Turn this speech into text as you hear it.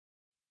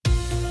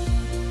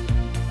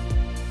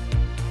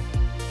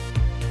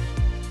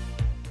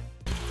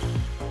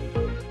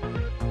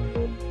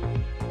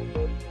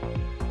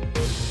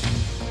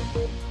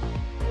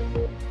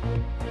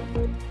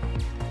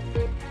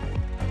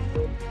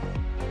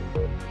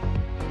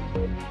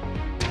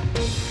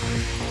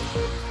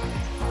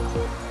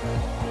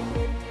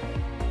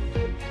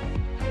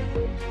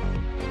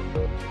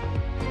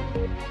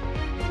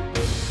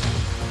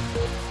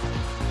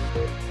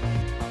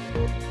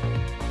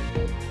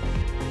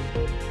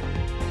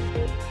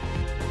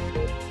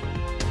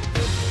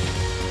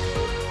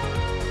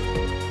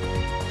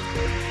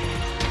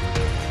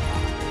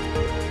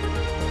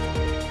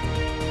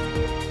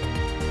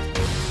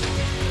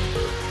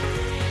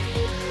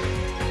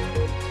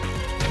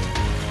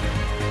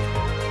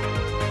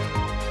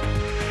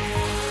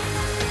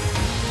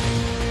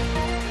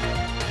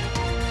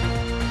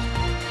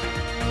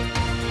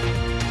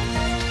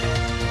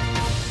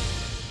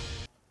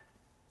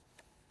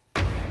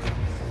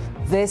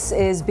This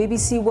is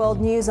BBC World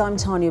News. I'm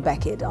Tanya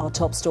Beckett. Our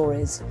top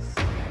stories.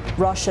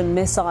 Russian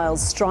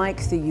missiles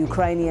strike the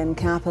Ukrainian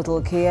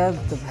capital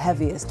Kiev, the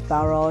heaviest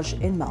barrage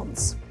in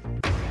months.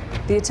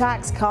 The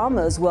attacks come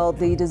as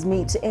world leaders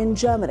meet in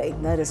Germany.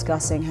 They're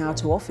discussing how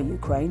to offer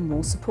Ukraine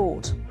more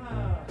support.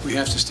 We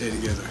have to stay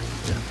together,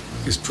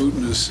 because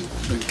Putin has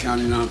been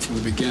counting on from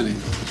the beginning.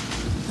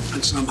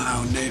 And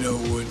somehow NATO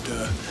would,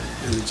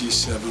 and the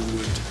G7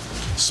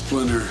 would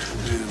splinter,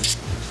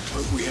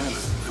 but we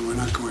haven't, and we're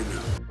not going to.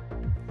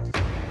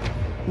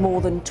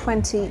 More than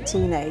 20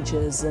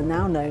 teenagers are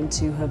now known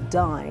to have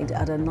died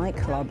at a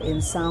nightclub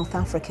in South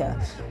Africa,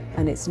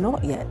 and it's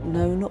not yet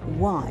known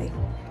why.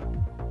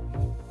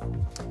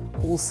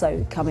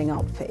 Also coming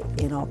up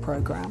in our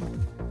programme.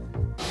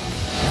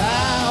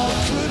 How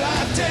could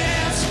I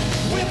dance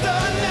with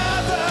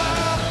another?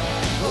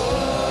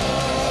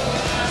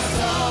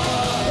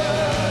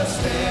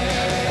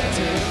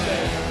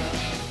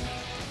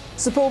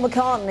 Sir Paul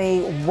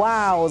McCartney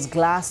wows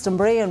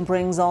Glastonbury and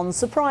brings on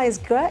surprise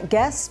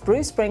guests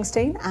Bruce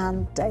Springsteen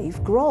and Dave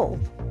Grohl.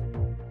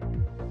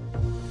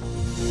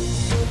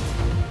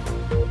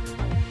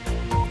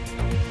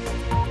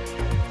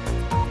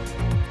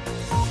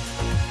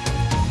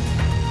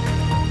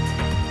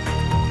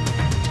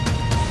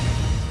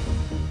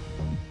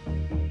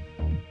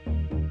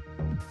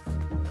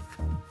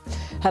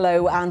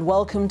 Hello and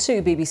welcome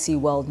to BBC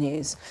World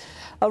News.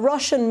 A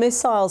Russian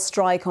missile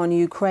strike on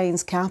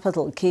Ukraine's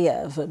capital,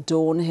 Kiev, at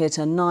dawn hit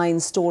a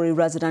 9-story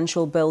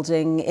residential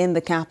building in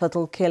the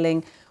capital,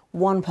 killing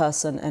one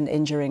person and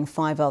injuring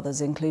 5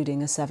 others,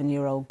 including a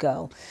 7-year-old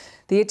girl.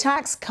 The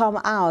attacks come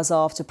hours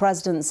after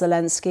President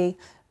Zelensky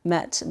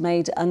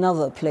made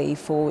another plea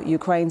for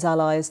Ukraine's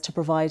allies to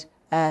provide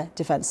air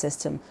defence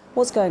system.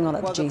 What's going on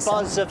at the G7? The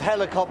buzz of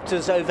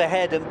helicopters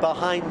overhead and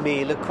behind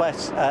me,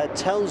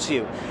 tells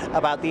you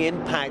about the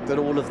impact that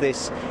all of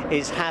this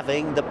is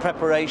having, the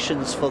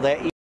preparations for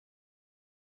their